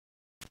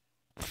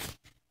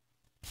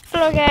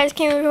Hello guys,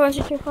 came here to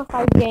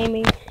 245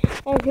 Gaming,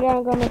 and today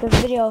I'm gonna make a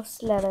video of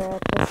Slither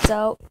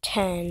episode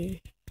 10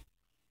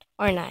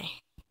 or 9.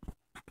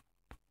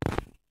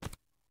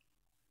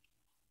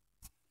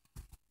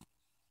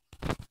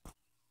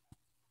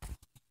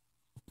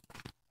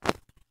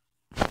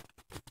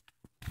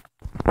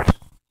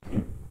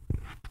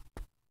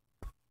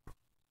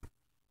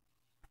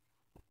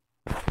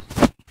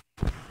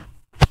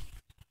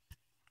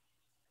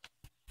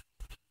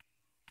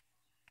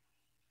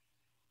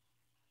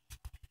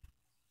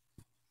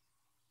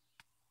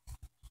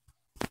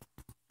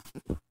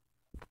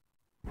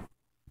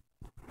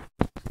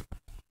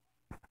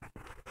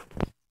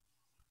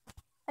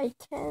 I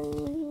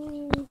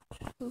can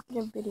make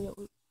a video.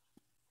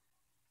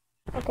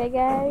 Okay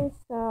guys,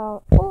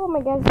 oh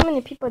my god, so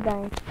many people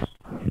dying.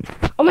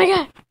 Oh my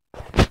god!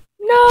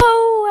 No,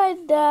 I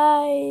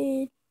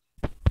died!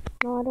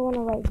 No, I don't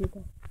wanna write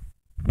either.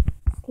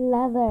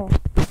 Slither.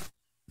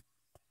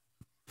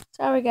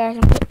 Sorry guys,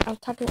 I'm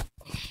talking.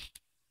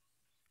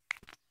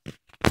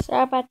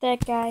 Sorry about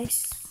that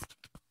guys.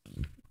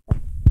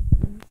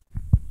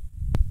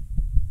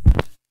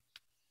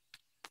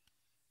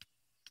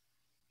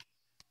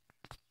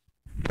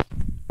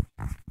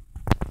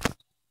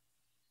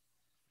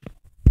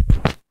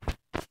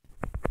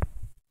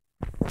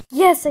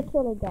 Yes, I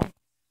killed a guy.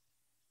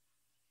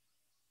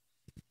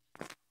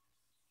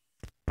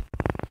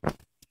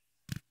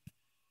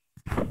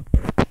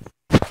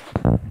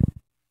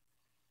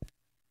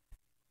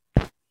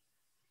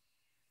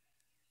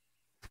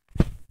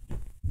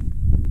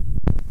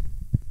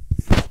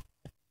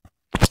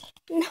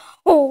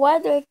 No, why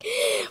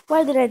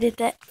did I do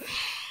that?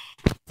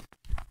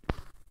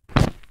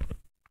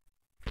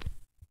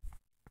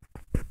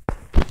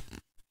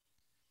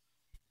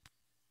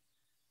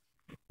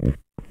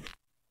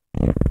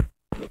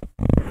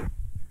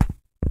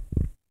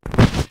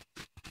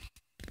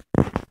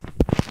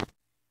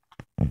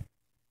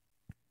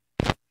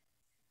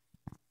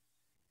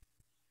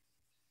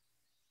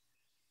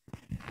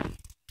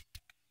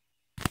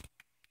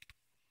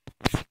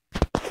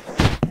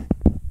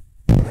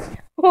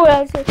 Who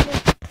else is there?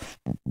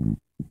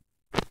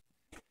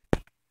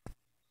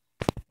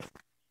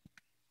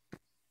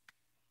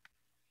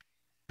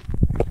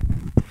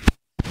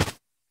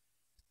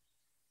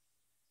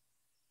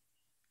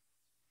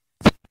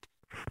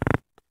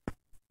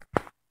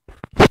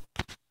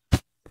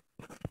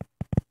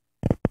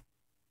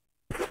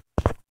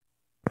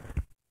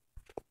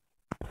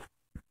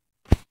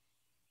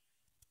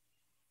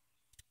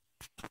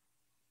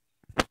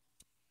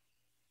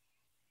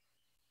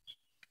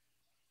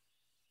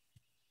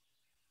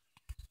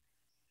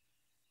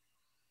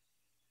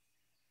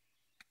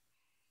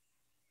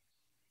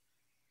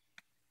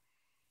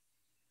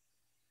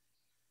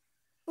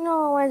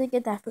 No, where did I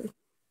get that food?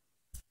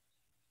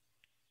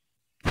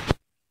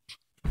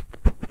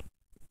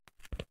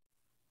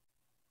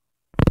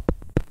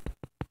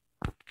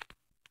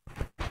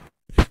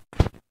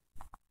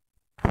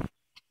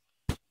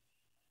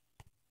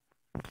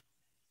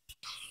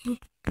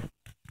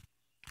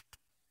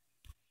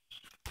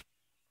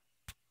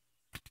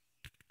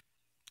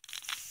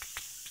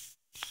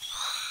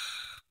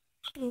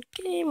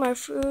 Okay, my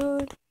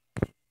food.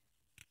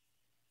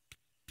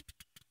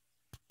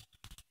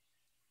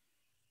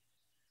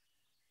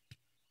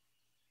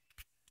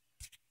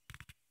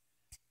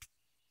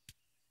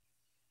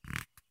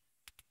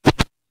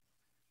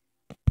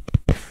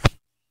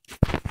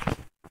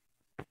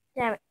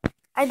 Damn it.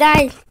 I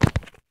died.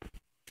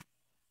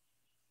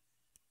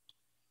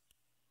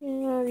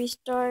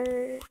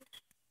 Restart.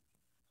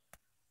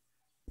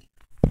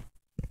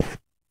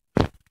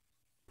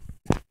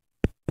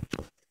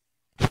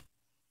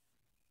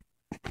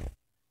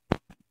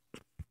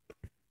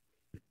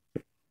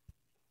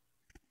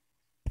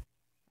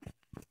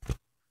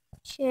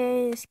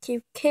 Okay, let's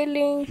keep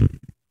killing.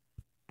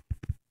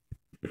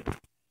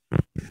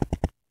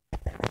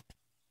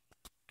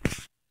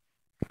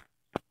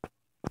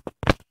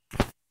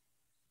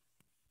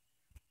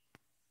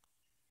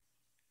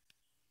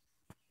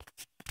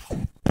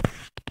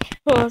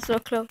 Oh, so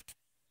close.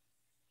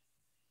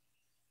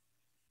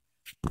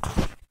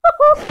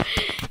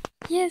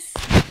 Yes.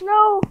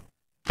 No.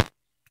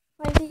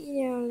 I did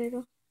eat a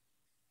little.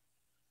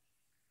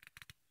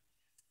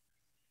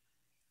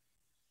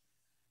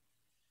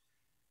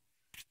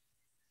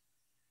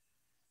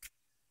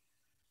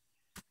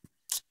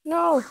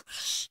 No.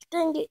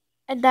 Dang it.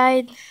 I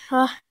died.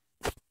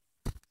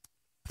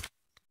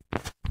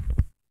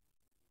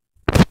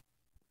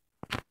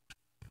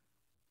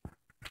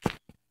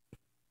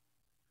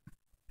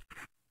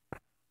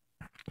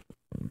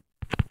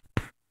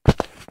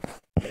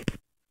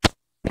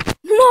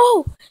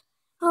 No.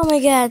 Oh my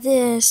god,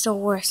 this is the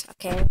worst.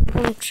 Okay, I'm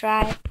gonna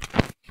try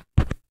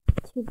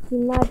to do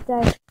not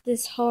die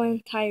this whole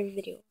entire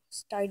video.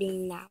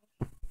 Starting now.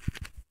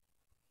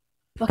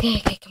 Okay,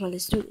 come on,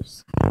 let's do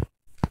this.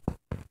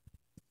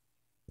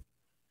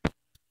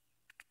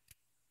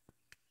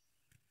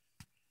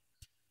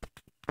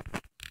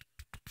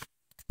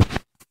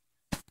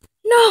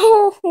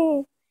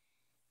 No!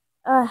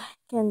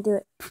 Can't do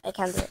it. I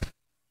can't do it.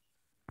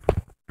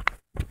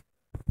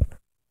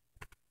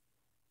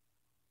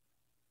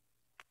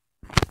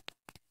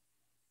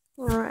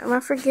 Alright, am I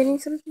forgetting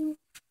something?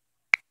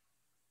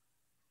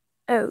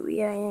 Oh,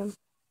 yeah, I am.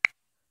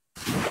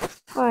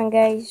 Come on,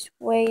 guys.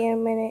 Wait a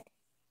minute.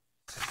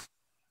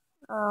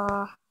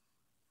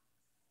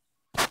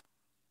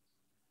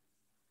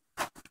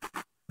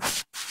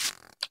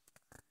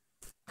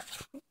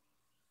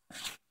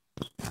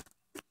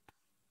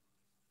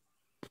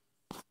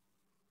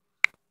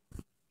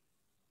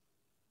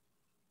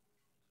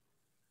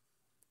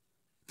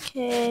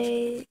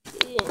 Okay.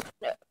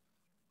 Yeah.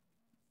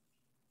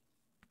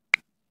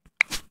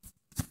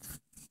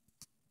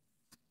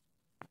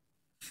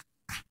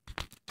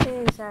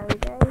 Okay, sorry,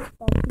 guys.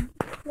 Back to the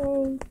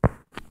plane.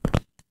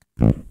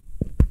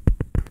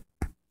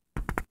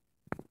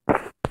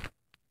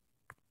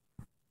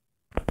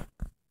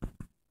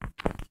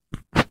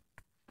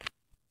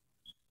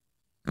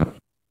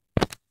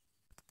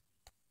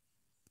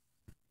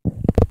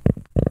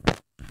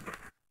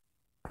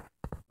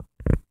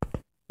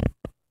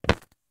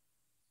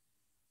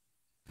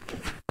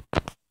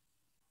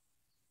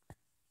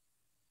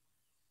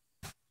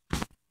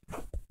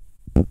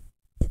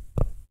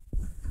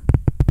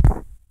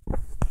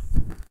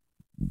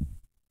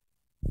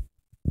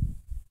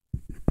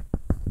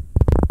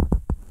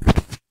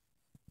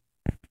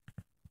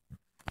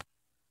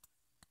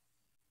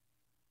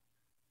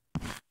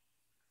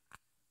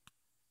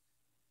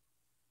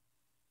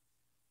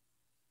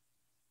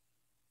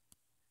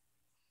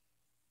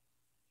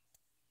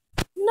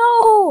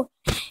 No!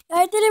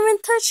 I didn't even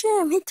touch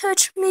him. He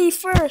touched me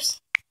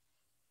first.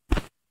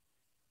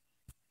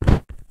 He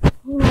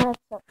messed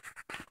up.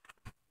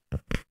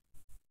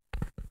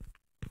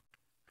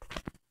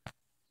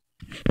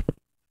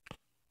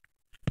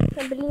 I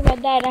can't believe I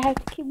died. I have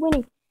to keep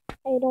winning.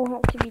 I don't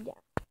have to be down.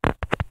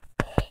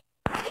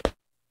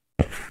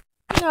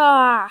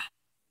 Ah.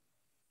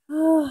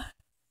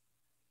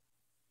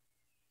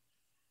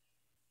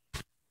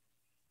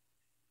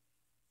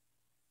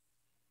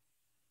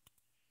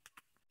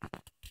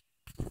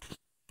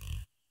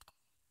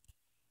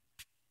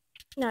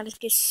 Now let's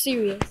get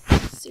serious.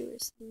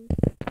 Seriously.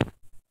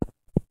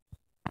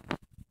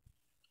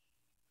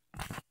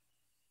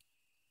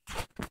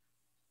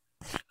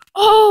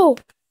 Oh!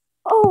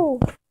 Oh!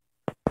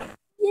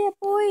 Yeah,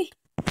 boy. You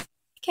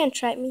can't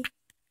trap me.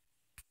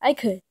 I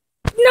could.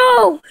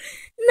 No!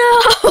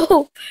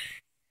 No!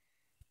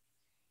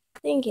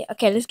 Dang it.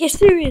 Okay, let's get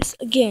serious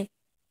again.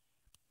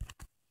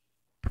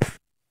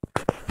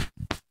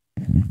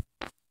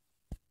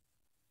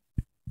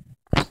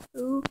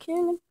 Ooh,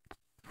 kill him.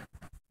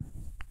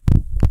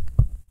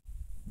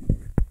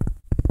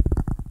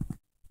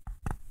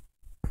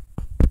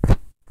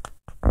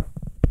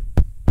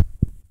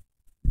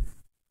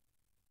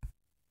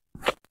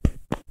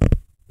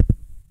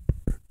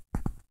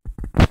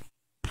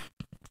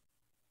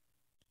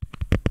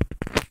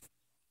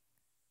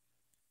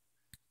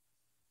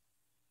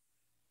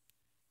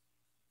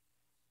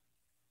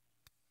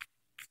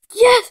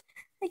 Yes!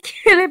 I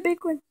killed a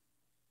big one.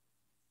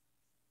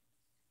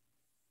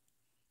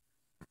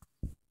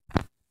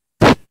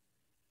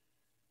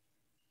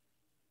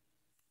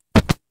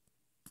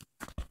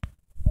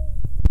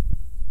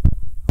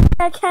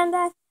 I can't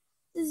die.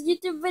 This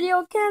YouTube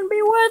video can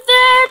be worth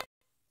it.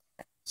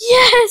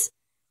 Yes!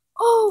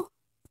 Oh!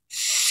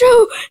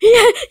 Shoot!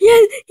 Yes!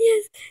 Yes!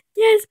 Yes!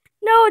 Yes!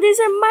 No, these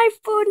are my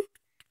food,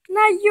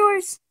 not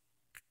yours.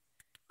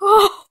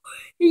 Oh!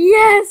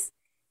 Yes!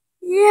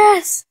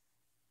 Yes!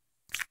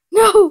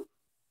 No!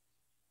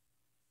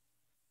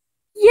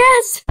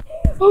 Yes!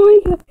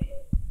 Oh my god!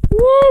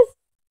 Yes!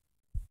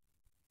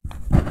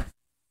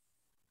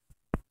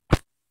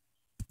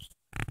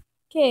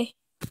 Okay.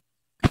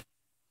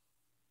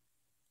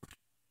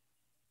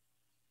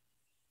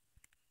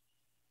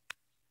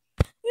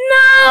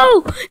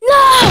 No!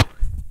 No!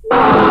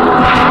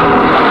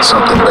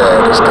 Something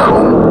bad is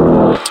coming.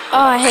 Oh,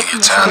 I hate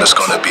Your town is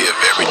gonna be a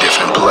very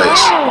different place.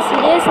 Yes,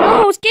 it is.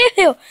 No,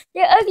 scale.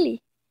 They're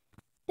ugly.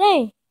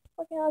 Dang.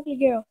 Fucking ugly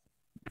girl.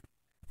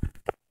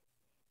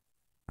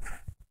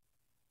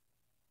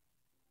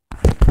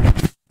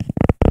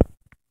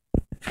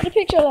 What a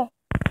picture left.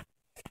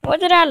 What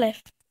did I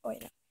left? Oh,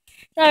 wait, no.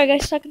 Sorry,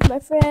 guys. Talking to my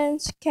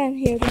friends. Can't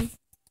hear them.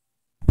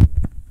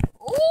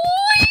 Ooh,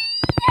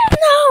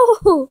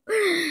 no!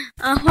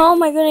 How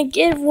am I gonna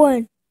get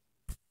one?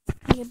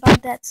 Think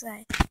about that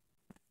side.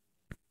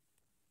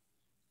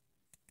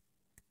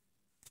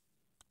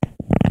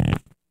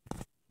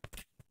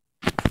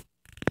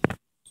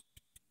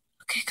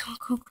 Okay,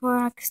 come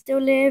on. I can still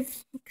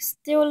live. I can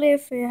still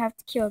live. I have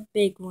to kill a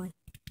big one.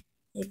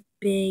 A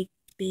big,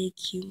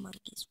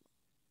 humongous one.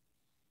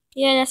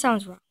 Yeah, that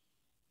sounds wrong.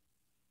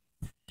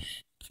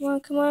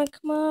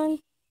 Come on.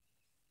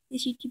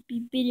 This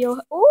YouTube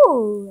video.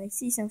 Oh, I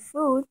see some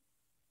food.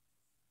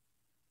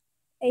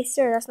 Hey,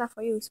 sir, that's not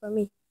for you. It's for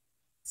me.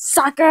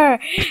 Sucker!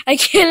 I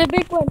killed a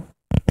big one.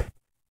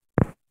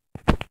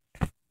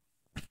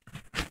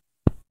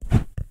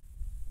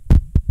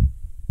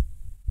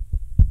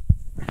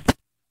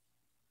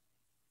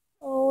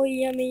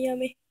 yummy,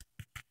 yummy.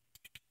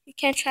 You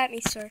can't trap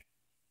me, sir.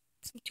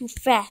 I'm too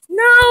fast. No!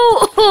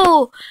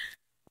 You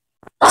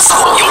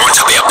want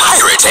to be a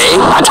pirate, eh?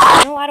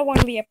 No, I don't want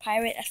to be a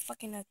pirate. I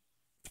fucking ugly.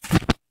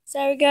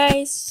 Sorry,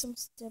 guys. I'm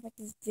still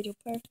making this video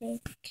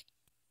perfect.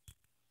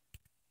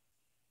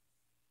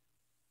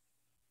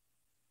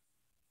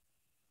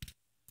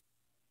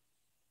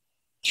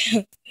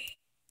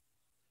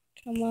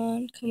 Come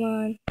on, come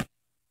on.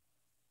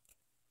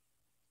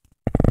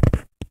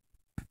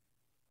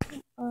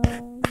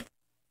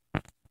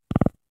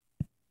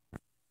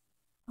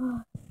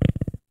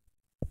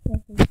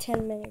 Less than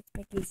 10 minutes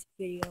make this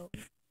video.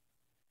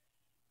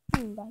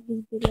 Back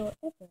this video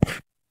ever.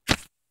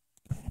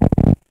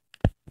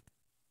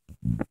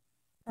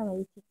 I'm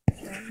gonna take this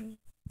one.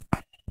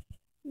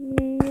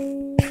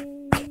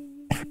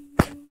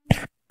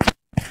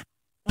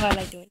 Oh, I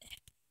like doing that.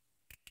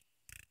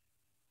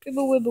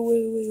 Wiggle, wiggle,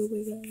 wiggle, wiggle,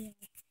 wiggle, yeah.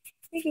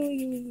 Wiggle,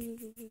 wiggle, wiggle,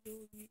 wiggle,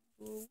 wiggle,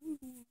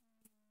 wiggle,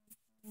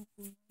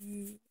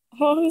 wiggle.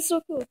 Oh, it's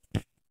so cool.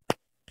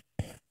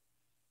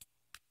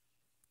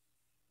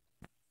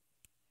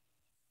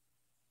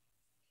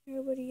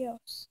 Everybody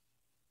else.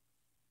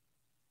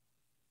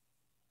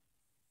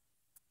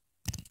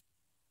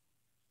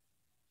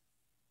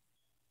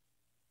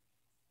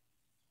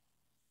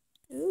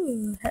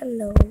 Ooh,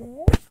 hello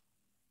there.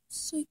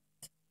 Sweet.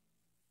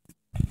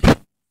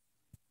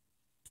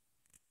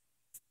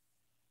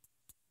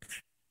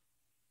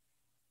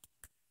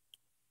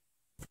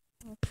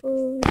 My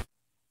food.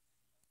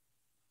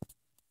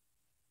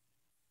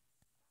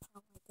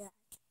 Oh my god.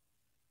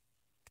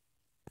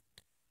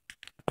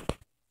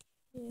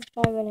 If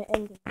I'm gonna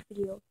end the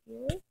video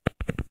here.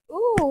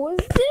 Ooh,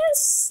 what's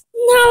this?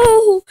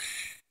 No!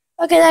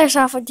 Okay, that's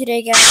all for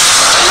today, guys.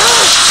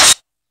 No!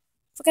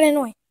 Fucking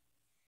annoying.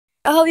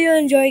 I hope you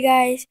enjoy,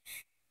 guys.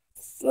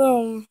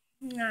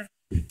 Yeah.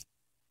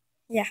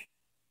 I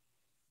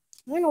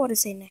don't know what to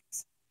say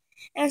next.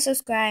 And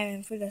subscribe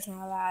and put us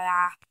on.